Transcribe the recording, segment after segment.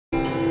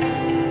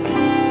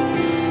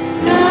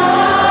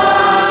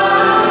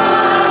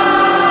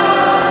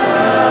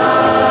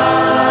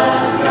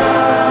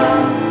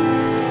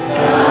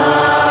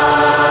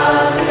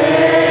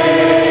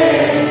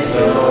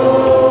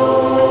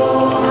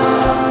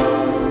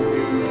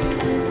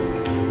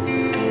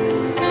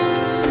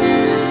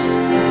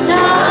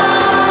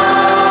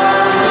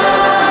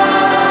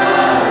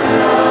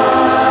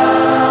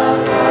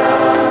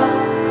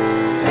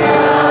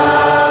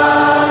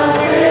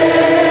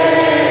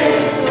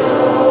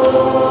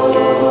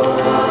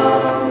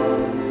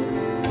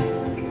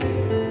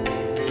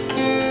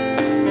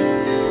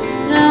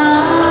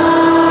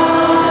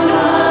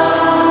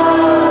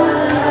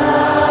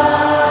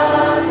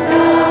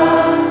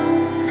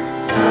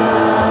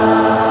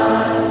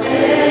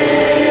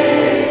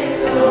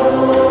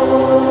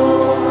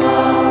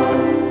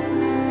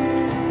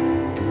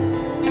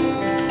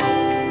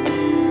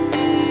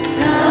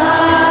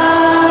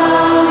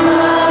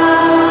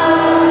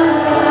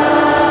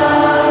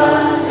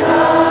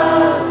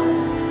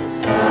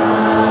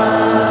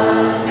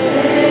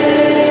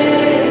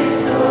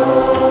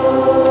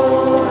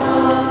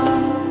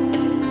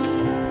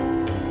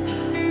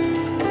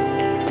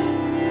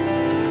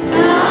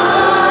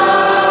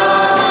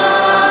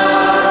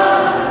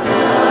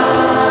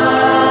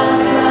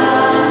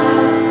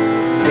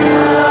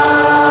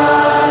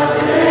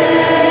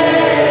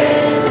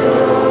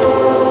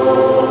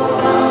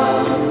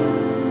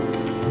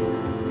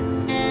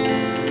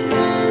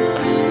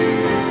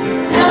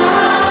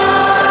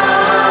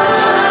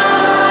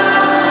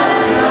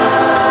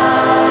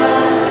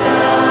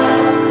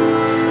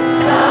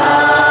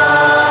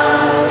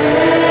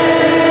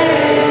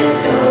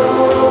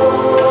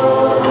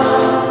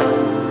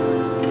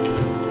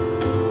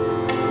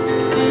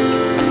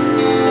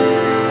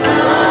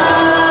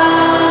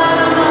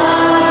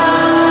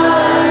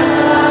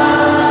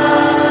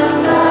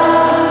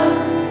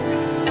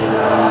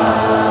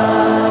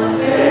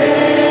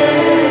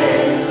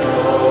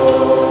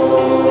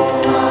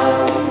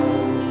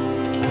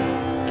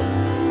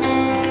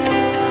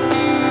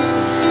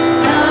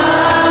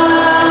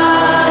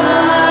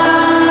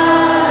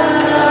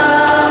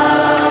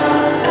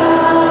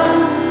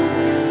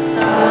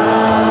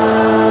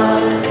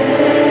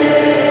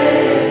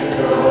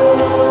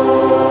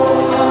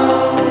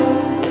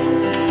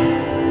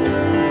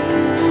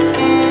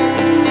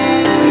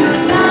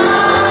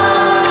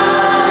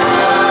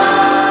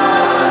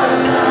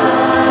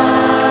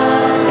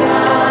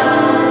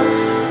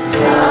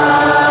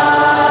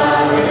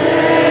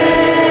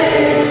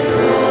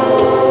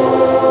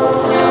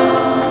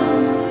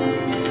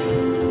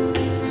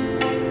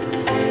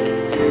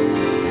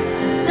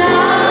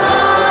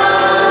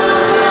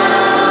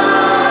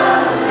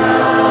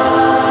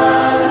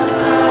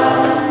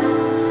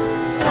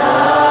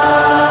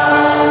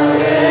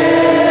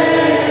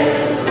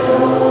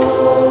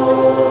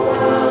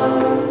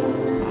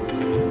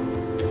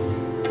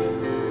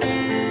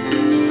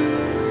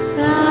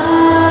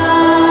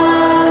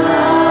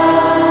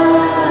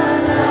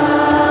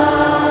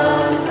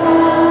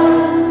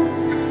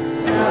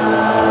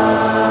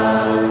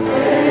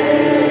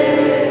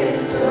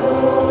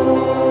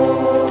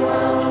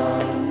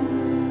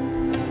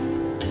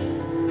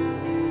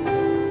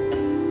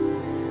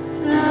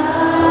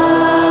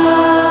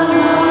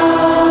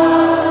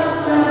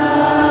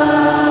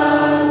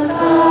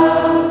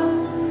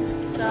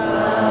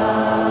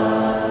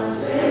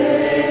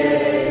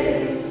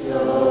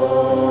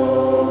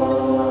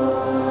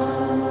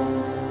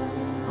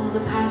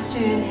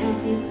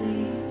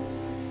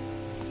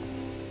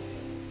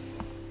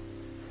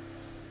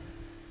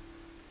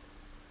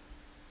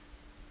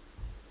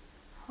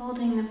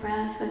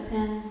breath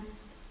within.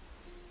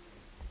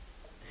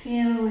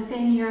 Feel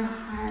within your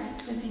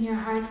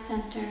heart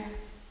center,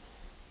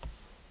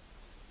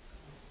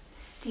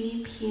 this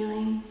deep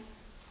healing.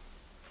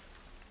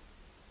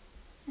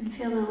 And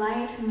feel the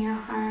light from your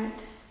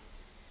heart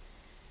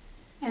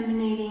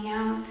emanating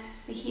out,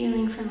 the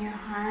healing from your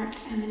heart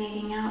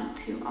emanating out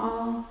to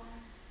all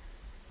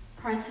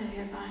parts of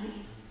your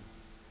body.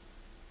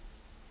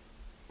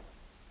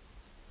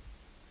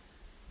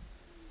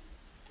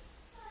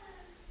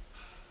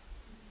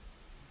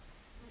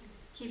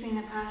 Keeping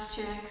the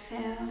posture,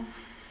 exhale,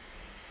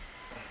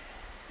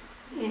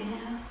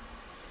 inhale.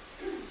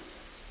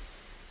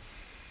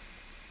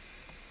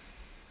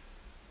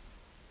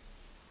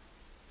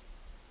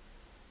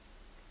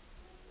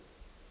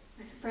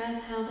 With the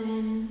breath held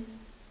in,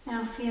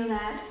 now feel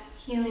that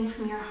healing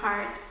from your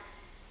heart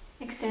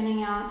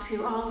extending out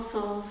to all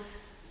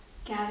souls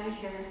gathered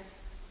here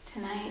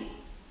tonight,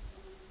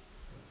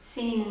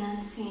 seen and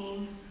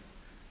unseen,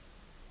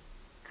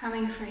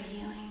 coming for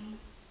healing.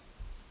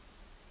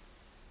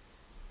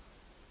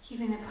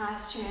 Keeping the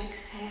posture,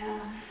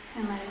 exhale,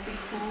 and let it be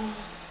so.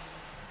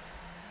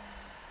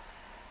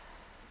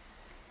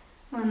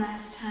 One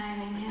last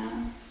time,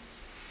 inhale.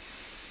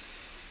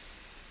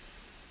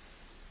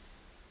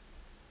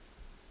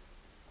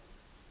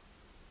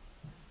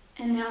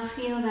 And now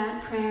feel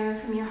that prayer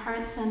from your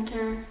heart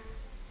center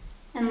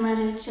and let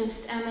it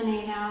just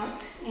emanate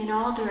out in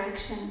all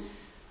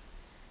directions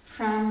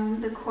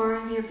from the core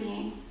of your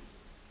being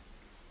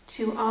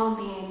to all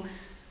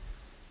beings,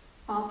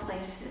 all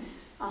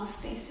places, all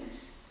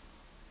spaces.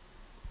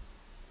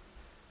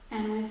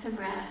 And with the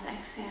breath,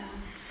 exhale.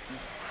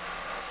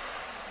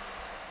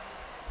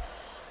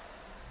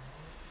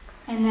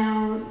 And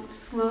now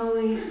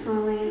slowly,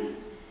 slowly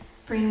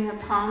bring the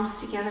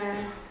palms together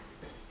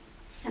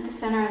at the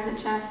center of the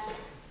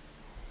chest.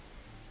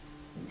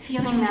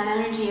 Feeling that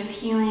energy of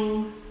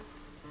healing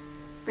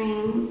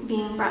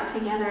being brought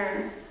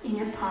together in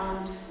your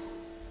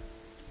palms.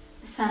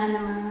 The sun and the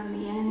moon,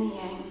 the yin and the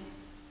yang.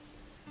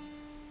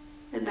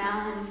 The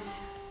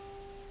balance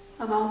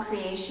of all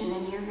creation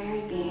in your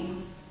very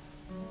being.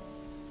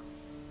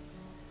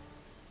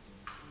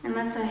 And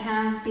let the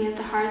hands be at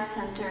the heart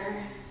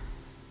center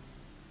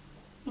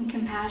in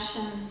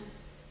compassion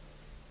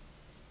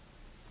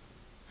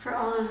for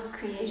all of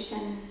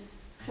creation,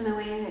 for the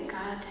way that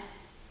God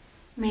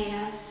made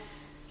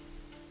us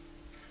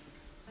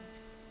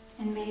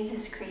and made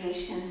this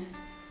creation.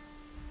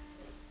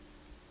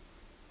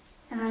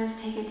 And let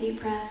us take a deep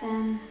breath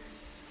in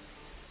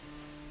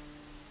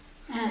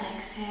and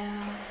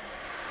exhale.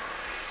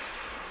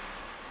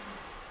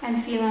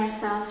 And feel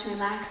ourselves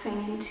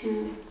relaxing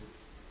into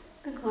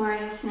the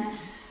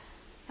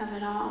gloriousness of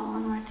it all.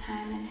 One more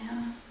time,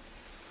 inhale.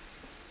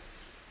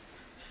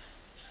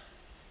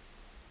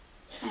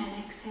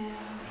 And exhale.